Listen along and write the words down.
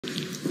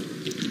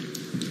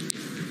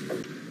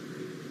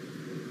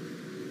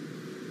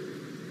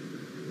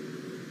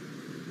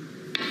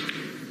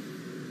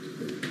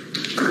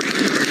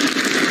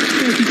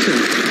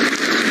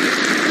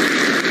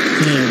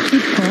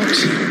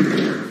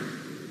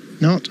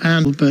Not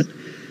handled, but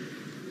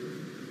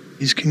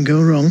these can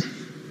go wrong.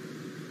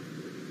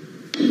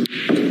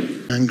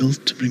 Angle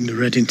to bring the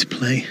red into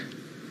play.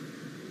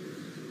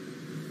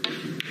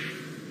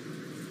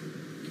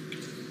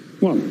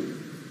 1.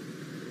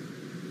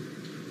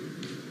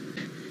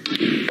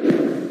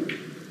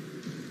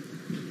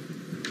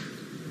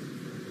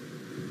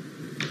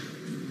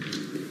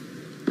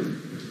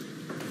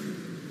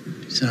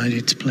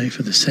 Decided to play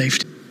for the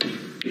safety.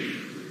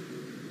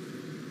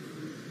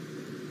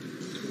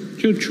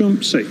 Judd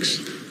trump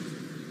 6.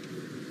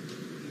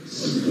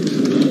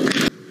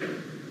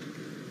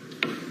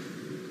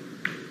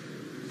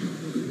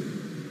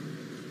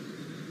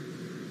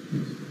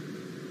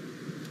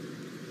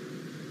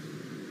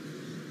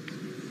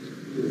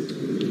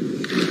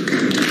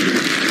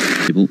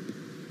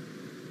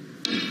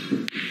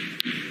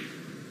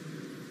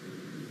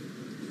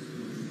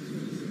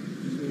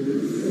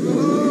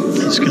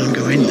 It's going to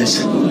go in this.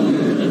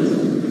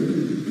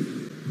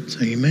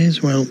 So you may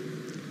as well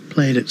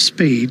play it at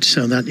speed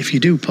so that if you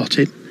do pot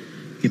it,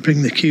 you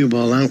bring the cue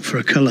ball out for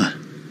a colour.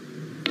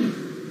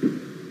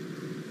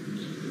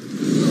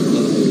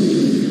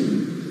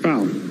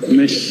 Foul.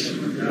 Miss.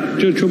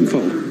 Judd trump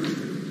 4.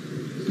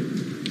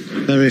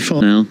 Very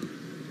far. Now,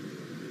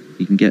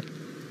 you can get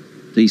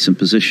decent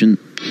position.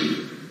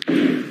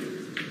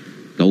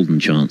 Golden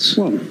chance.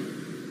 1.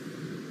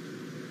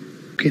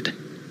 Good.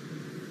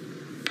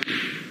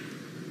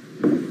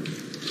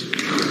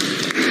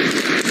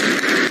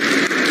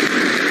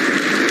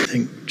 I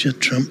think Judd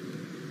trump.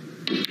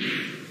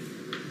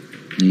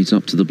 Needs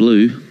up to the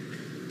blue.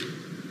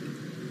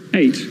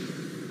 8.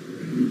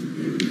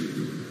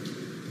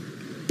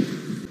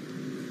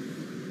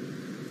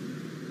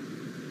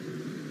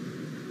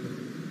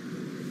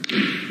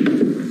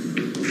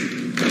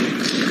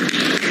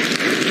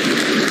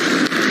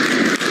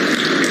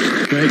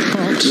 Great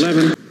pot.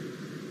 11.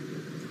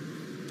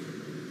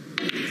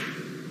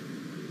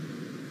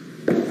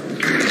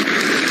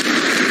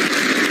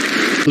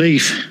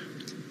 Leaf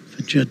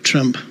for Judd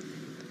trump.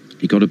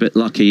 He got a bit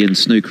lucky in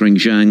snookering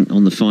Zhang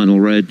on the final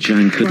red.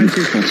 Zhang couldn't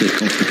spot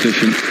it off the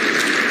cushion.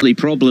 Really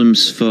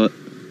problems for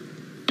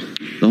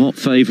the hot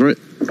favourite,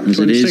 as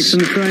it is In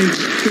the frame.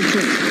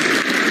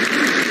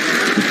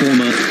 the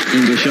former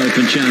English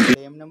Open champion.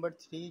 Game number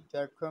 3,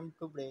 Judd trump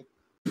to break.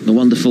 The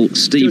wonderful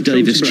Steve Judd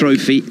Davis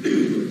Trump's trophy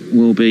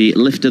will be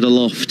lifted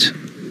aloft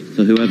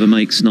for whoever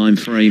makes 9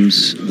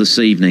 frames this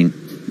evening.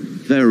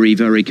 Very,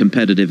 very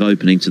competitive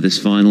opening to this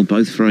final.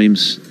 Both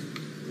frames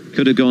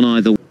could have gone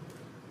either way.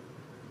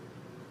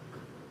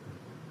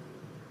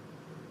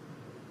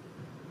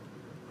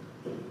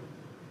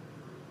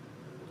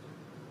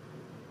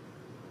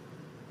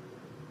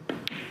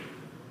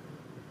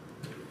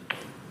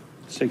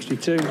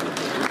 $62.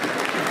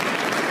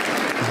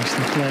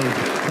 Nicely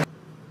played.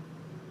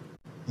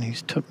 And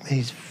he's took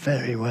these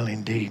very well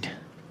indeed.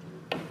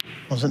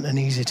 Wasn't an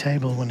easy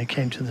table when he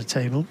came to the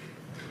table.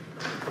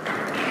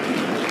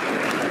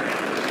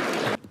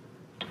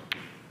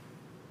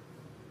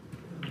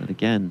 But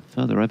again,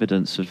 further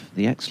evidence of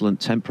the excellent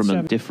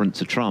temperament different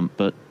to Trump,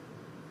 but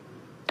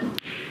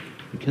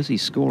because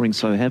he's scoring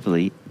so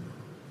heavily,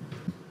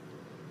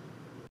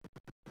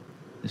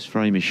 this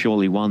frame is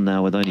surely won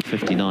now with only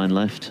 59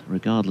 left,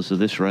 regardless of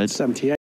this red. 78.